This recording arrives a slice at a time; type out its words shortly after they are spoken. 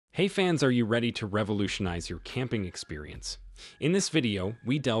Hey fans, are you ready to revolutionize your camping experience? In this video,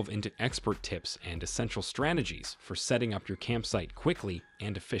 we delve into expert tips and essential strategies for setting up your campsite quickly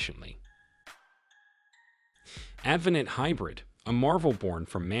and efficiently. Advenate Hybrid, a marvel born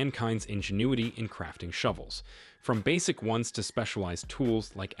from mankind's ingenuity in crafting shovels. From basic ones to specialized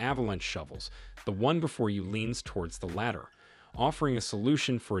tools like avalanche shovels, the one before you leans towards the latter, offering a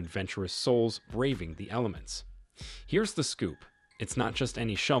solution for adventurous souls braving the elements. Here's the scoop. It's not just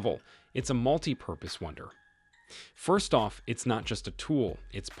any shovel, it's a multi-purpose wonder. First off, it's not just a tool,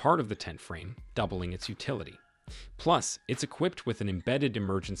 it's part of the tent frame, doubling its utility. Plus, it's equipped with an embedded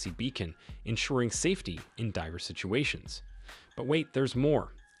emergency beacon, ensuring safety in dire situations. But wait, there's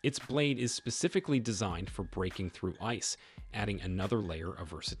more. Its blade is specifically designed for breaking through ice, adding another layer of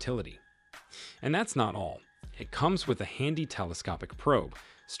versatility. And that's not all. It comes with a handy telescopic probe,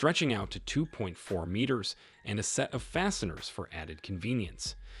 stretching out to 2.4 meters, and a set of fasteners for added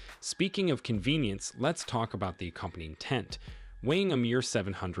convenience. Speaking of convenience, let's talk about the accompanying tent. Weighing a mere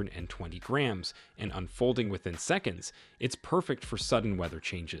 720 grams and unfolding within seconds, it's perfect for sudden weather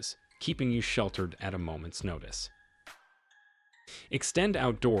changes, keeping you sheltered at a moment's notice. Extend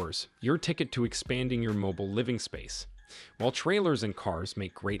outdoors, your ticket to expanding your mobile living space. While trailers and cars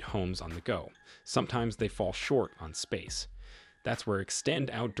make great homes on the go, sometimes they fall short on space. That's where Extend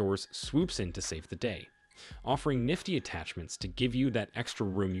Outdoors swoops in to save the day, offering nifty attachments to give you that extra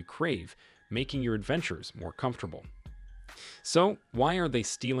room you crave, making your adventures more comfortable. So, why are they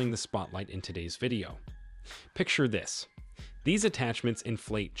stealing the spotlight in today's video? Picture this. These attachments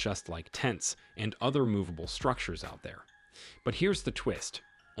inflate just like tents and other movable structures out there. But here's the twist.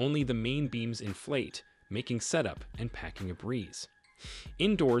 Only the main beams inflate, making setup and packing a breeze.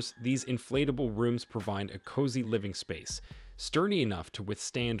 Indoors, these inflatable rooms provide a cozy living space, sturdy enough to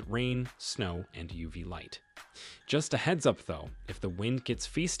withstand rain, snow, and UV light. Just a heads up though, if the wind gets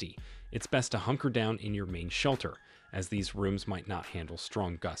feisty, it's best to hunker down in your main shelter, as these rooms might not handle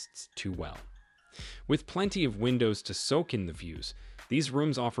strong gusts too well. With plenty of windows to soak in the views, these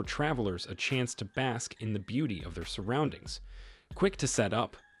rooms offer travelers a chance to bask in the beauty of their surroundings. Quick to set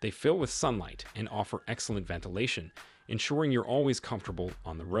up, they fill with sunlight and offer excellent ventilation, ensuring you're always comfortable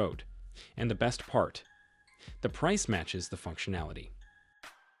on the road. And the best part, the price matches the functionality.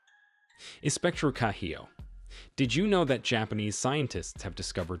 Espectro Caheo. Did you know that Japanese scientists have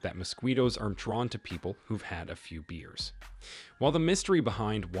discovered that mosquitoes are drawn to people who've had a few beers? While the mystery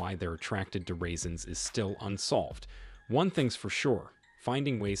behind why they're attracted to raisins is still unsolved, one thing's for sure,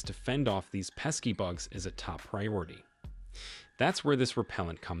 finding ways to fend off these pesky bugs is a top priority. That's where this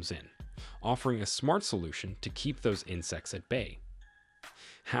repellent comes in, offering a smart solution to keep those insects at bay.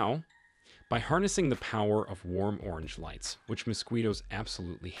 How? By harnessing the power of warm orange lights, which mosquitoes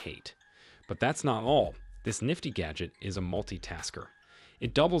absolutely hate. But that's not all. This nifty gadget is a multitasker.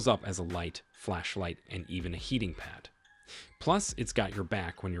 It doubles up as a light, flashlight, and even a heating pad. Plus, it's got your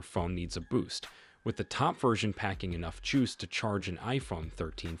back when your phone needs a boost, with the top version packing enough juice to charge an iPhone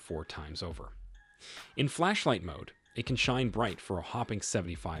 13 4 times over. In flashlight mode, it can shine bright for a hopping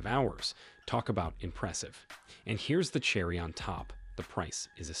 75 hours. Talk about impressive. And here's the cherry on top. The price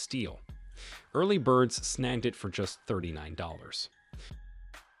is a steal. Early birds snagged it for just $39.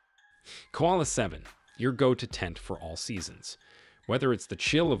 Koala 7, your go-to tent for all seasons. Whether it's the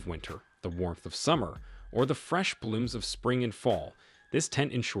chill of winter, the warmth of summer, or the fresh blooms of spring and fall, this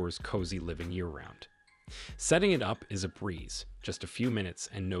tent ensures cozy living year-round. Setting it up is a breeze, just a few minutes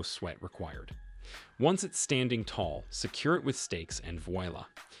and no sweat required. Once it's standing tall, secure it with stakes and voila,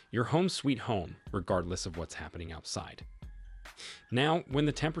 your home sweet home, regardless of what's happening outside. Now, when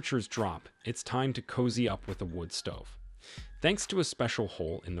the temperatures drop, it's time to cozy up with a wood stove. Thanks to a special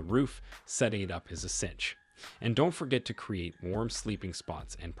hole in the roof, setting it up is a cinch. And don't forget to create warm sleeping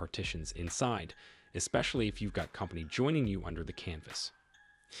spots and partitions inside, especially if you've got company joining you under the canvas.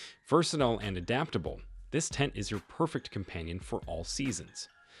 Versatile and adaptable, this tent is your perfect companion for all seasons.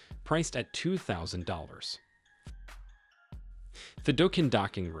 Priced at $2,000. Thedookan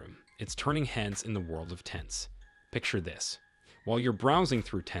docking room. It's turning heads in the world of tents. Picture this. While you're browsing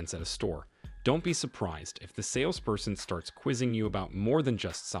through tents at a store, don't be surprised if the salesperson starts quizzing you about more than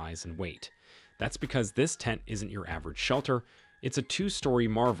just size and weight. That's because this tent isn't your average shelter. It's a 2-story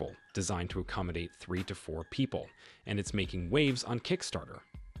marvel designed to accommodate 3 to 4 people, and it's making waves on Kickstarter.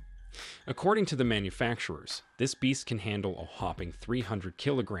 According to the manufacturers, this beast can handle a hopping 300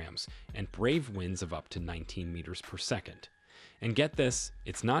 kilograms and brave winds of up to 19 meters per second. And get this,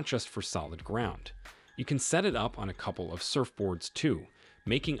 it's not just for solid ground. You can set it up on a couple of surfboards too,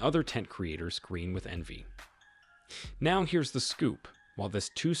 making other tent creators green with envy. Now here's the scoop. While this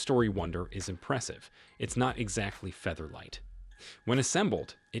 2-story wonder is impressive, it's not exactly featherlight. When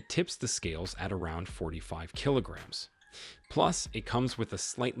assembled, it tips the scales at around 45 kilograms. Plus, it comes with a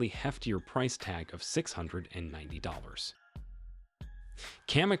slightly heftier price tag of $690.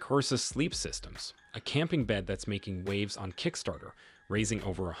 Kammok Ursa Sleep Systems, a camping bed that's making waves on Kickstarter, raising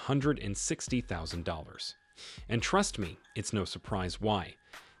over $160,000. And trust me, it's no surprise why.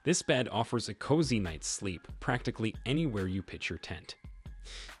 This bed offers a cozy night's sleep practically anywhere you pitch your tent.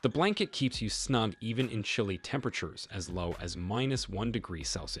 The blanket keeps you snug even in chilly temperatures as low as -1 degree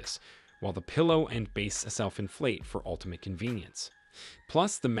Celsius, while the pillow and base self-inflate for ultimate convenience.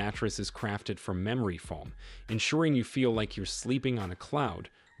 Plus, the mattress is crafted from memory foam, ensuring you feel like you're sleeping on a cloud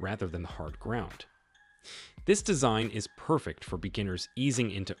rather than the hard ground. This design is perfect for beginners easing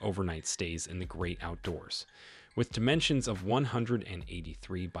into overnight stays in the great outdoors. With dimensions of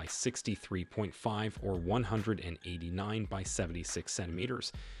 183 by 63.5 or 189 by 76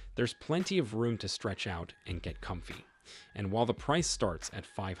 centimeters, there's plenty of room to stretch out and get comfy. And while the price starts at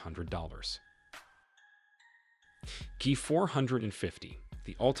 $500. Key 450,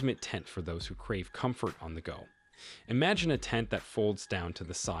 the ultimate tent for those who crave comfort on the go. Imagine a tent that folds down to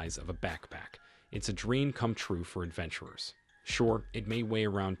the size of a backpack. It's a dream come true for adventurers. Sure, it may weigh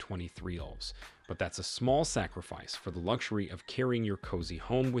around 23 oz, but that's a small sacrifice for the luxury of carrying your cozy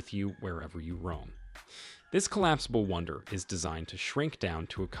home with you wherever you roam. This collapsible wonder is designed to shrink down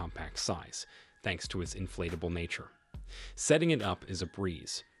to a compact size, thanks to its inflatable nature. Setting it up is a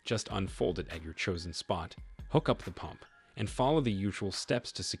breeze. Just unfold it at your chosen spot, hook up the pump, and follow the usual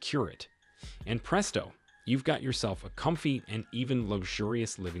steps to secure it. And presto, you've got yourself a comfy and even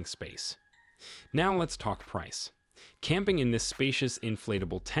luxurious living space. Now let's talk price. Camping in this spacious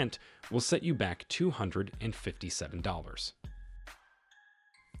inflatable tent will set you back $257.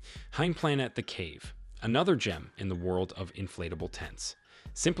 Heimplanet The Cave, another gem in the world of inflatable tents.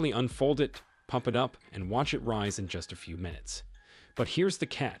 Simply unfold it, pump it up, and watch it rise in just a few minutes. But here's the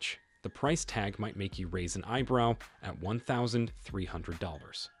catch. The price tag might make you raise an eyebrow at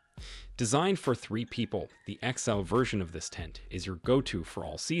 $1,300. Designed for 3 people, the XL version of this tent is your go-to for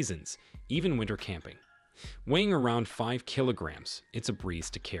all seasons, even winter camping. Weighing around 5 kilograms, it's a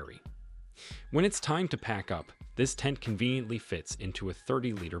breeze to carry. When it's time to pack up, this tent conveniently fits into a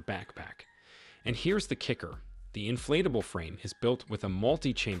 30-liter backpack. And here's the kicker. The inflatable frame is built with a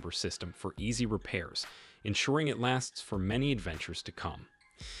multi-chamber system for easy repairs, ensuring it lasts for many adventures to come.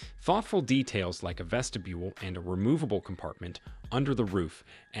 Thoughtful details like a vestibule and a removable compartment under the roof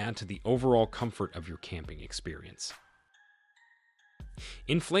add to the overall comfort of your camping experience.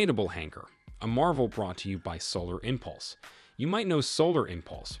 Inflatable Hangar, a marvel brought to you by Solar Impulse. You might know Solar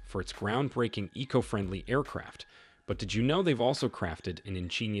Impulse for its groundbreaking eco-friendly aircraft, but did you know they've also crafted an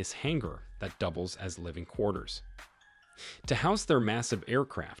ingenious hangar that doubles as living quarters? To house their massive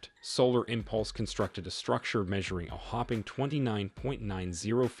aircraft, Solar Impulse constructed a structure measuring a whopping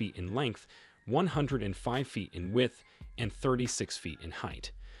 29.90 feet in length, 105 feet in width, and 36 feet in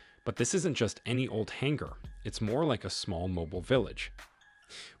height. But this isn't just any old hangar, it's more like a small mobile village.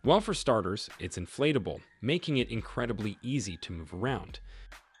 Well, for starters, it's inflatable, making it incredibly easy to move around.